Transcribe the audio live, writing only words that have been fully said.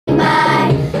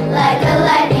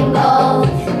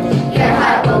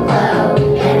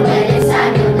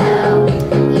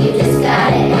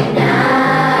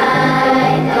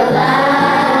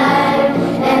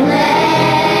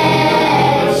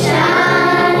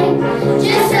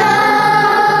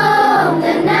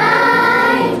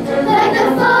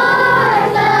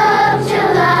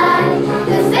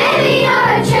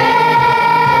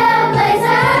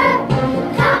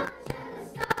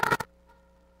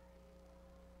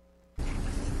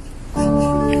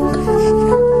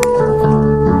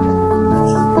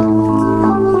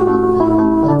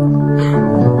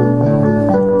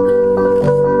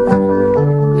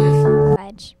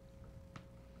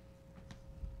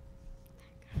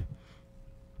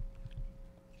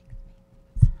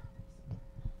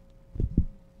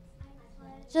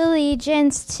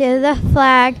Allegiance to the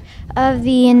flag of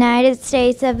the United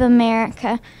States of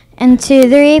America and to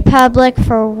the republic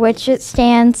for which it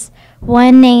stands,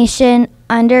 one nation,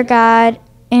 under God,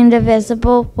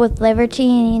 indivisible, with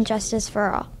liberty and justice for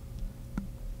all.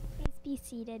 Please be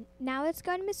seated. Now let's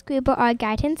go to Ms. Gruber, our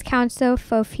guidance counselor,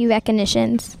 for a few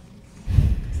recognitions.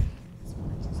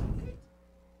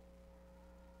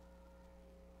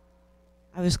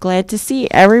 I was glad to see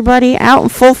everybody out in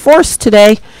full force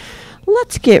today.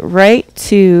 Let's get right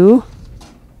to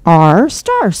our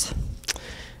stars.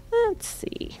 Let's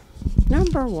see.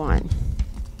 Number 1,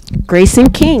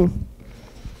 Grayson King.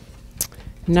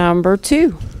 Number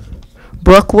 2,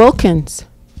 Brooke Wilkins.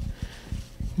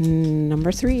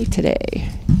 Number 3 today,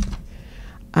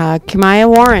 Kimaya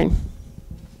Warren.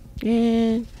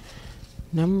 And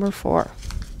number 4,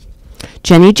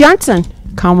 Jenny Johnson.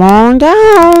 Come on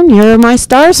down. You're my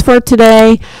stars for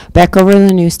today. Back over to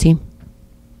the news team.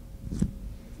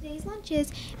 Today's lunch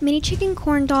is mini chicken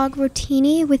corn dog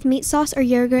rotini with meat sauce or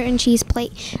yogurt and cheese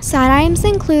plate. Side items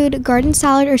include garden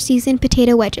salad or seasoned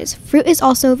potato wedges. Fruit is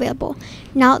also available.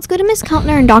 Now let's go to Ms.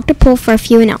 Keltner and Dr. Poole for a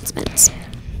few announcements.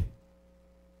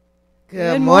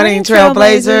 Good morning,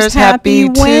 Trailblazers. Happy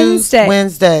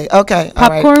Wednesday. Okay.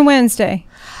 Popcorn Wednesday.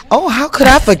 Oh, how could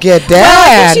I forget that?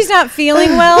 Well, I think she's not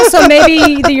feeling well, so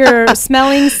maybe your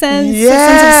smelling sense,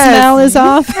 sense of smell is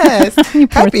off. Yes. You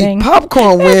poor Happy thing.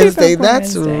 Popcorn Wednesday. Popcorn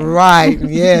That's Wednesday. right.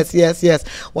 Yes.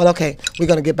 Well, okay. We're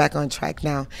going to get back on track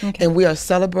now. Okay. And we are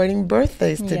celebrating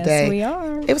birthdays today. Yes, we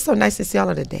are. It was so nice to see all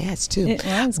of the dads, too. It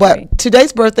was But great.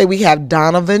 today's birthday, we have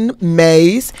Donovan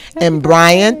Mays and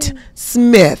Bryant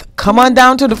Smith. Come on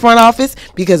down to the front office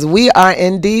because we are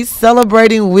indeed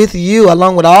celebrating with you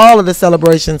along with all of the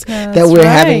celebrations that we're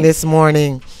having this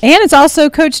morning. And it's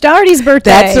also Coach Doherty's birthday.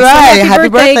 That's So right. Happy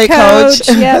birthday, Coach.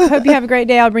 Yep. Hope you have a great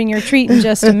day. I'll bring your treat in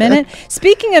just a minute.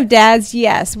 Speaking of dads,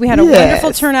 yes, we had a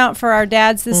wonderful turnout for our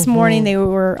dads this morning. They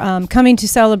were coming to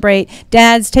celebrate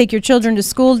Dads Take Your Children to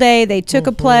School Day. They took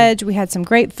a pledge. We had some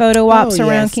great photo ops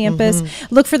around campus.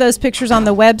 Look for those pictures on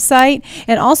the website.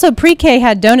 And also pre-K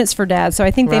had donuts for dads, so I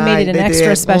think they made it an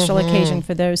extra special occasion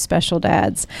for those special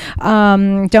dads.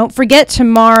 Don't forget,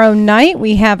 tomorrow night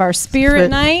we have our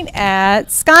Spirit Night at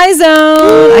Sky Zone.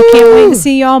 I can't wait to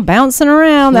see y'all bouncing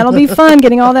around. That'll be fun,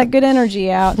 getting all that good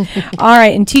energy out. All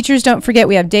right, and teachers, don't forget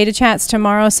we have data chats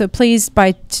tomorrow, so please,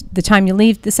 by the time you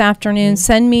leave this afternoon,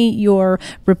 send me your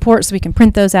reports so we can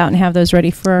print those out and have those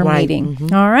ready for our meeting.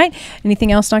 All right,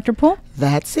 anything else, Dr. Poole?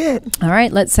 That's it. All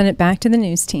right, let's send it back to the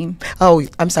news team. Oh,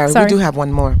 I'm sorry. We do have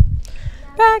one more.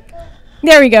 Back.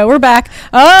 There we go. We're back.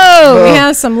 Oh, we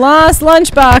have some lost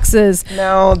lunch boxes.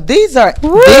 No, these are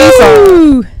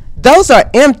Woo! those are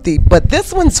empty, but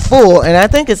this one's full, and I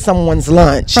think it's someone's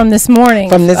lunch. From this morning.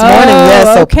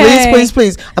 Yes. So okay.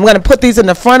 please. I'm going to put these in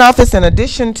the front office. In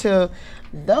addition to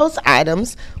those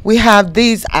items, we have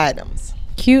these items.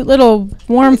 Cute little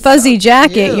warm fuzzy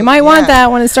jacket. cute, You might want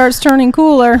that when it starts turning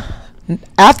cooler.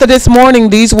 After this morning,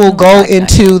 these will go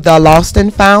into the lost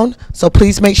and found. So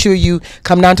please make sure you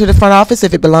come down to the front office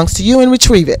if it belongs to you and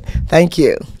retrieve it. Thank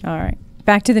you. All right.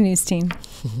 Back to the news team.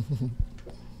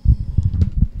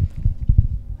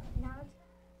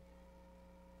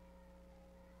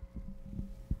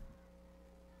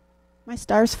 My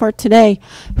stars for today.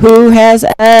 Who has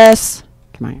S?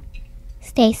 Come on.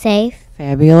 Stay safe.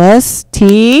 Fabulous.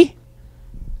 T.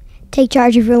 Take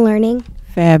charge of your learning.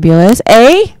 Fabulous.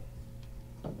 A.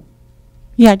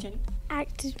 Yeah, Jenny.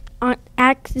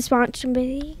 Act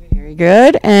responsibly. Very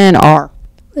good. And R.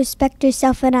 Respect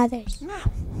yourself and others.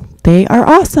 They are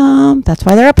awesome. That's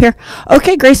why they're up here.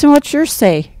 Okay, Grayson, what's your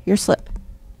say? Your slip.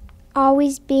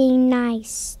 Always being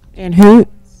nice. And who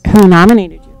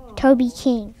nominated you? Toby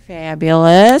King.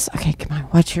 Fabulous. Okay, come on.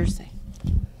 What's your say?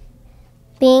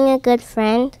 Being a good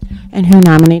friend. And who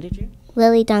nominated you?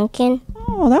 Lily Duncan.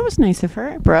 Oh, that was nice of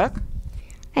her. Brooke.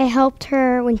 I helped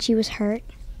her when she was hurt.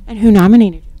 And who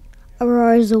nominated you?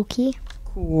 Aurora Zuki.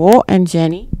 Cool. And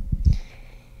Jenny?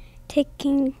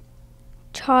 Taking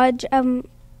charge of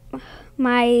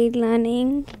my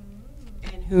learning.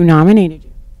 And who nominated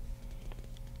you?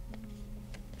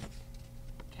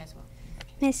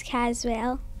 Miss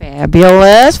Caswell.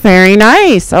 Fabulous. Very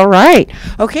nice. All right.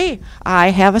 Okay. I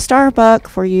have a Starbucks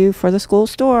for you for the school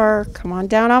store. Come on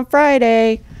down on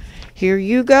Friday. Here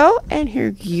you go, and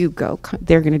here you go.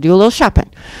 They're going to do a little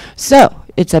shopping. So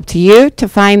it's up to you to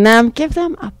find them. Give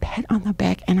them a pat on the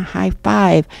back and a high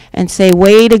five and say,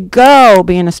 way to go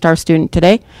being a star student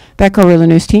today. Back over to the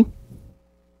news team.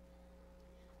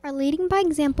 Our leading by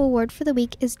example word for the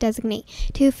week is designate,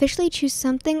 to officially choose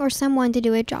something or someone to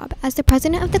do a job. As the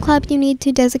president of the club, you need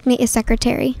to designate a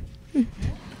secretary.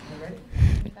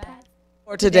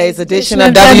 For today's edition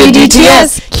of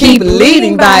WDTS, keep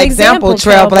leading by example,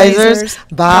 trailblazers.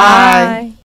 Bye.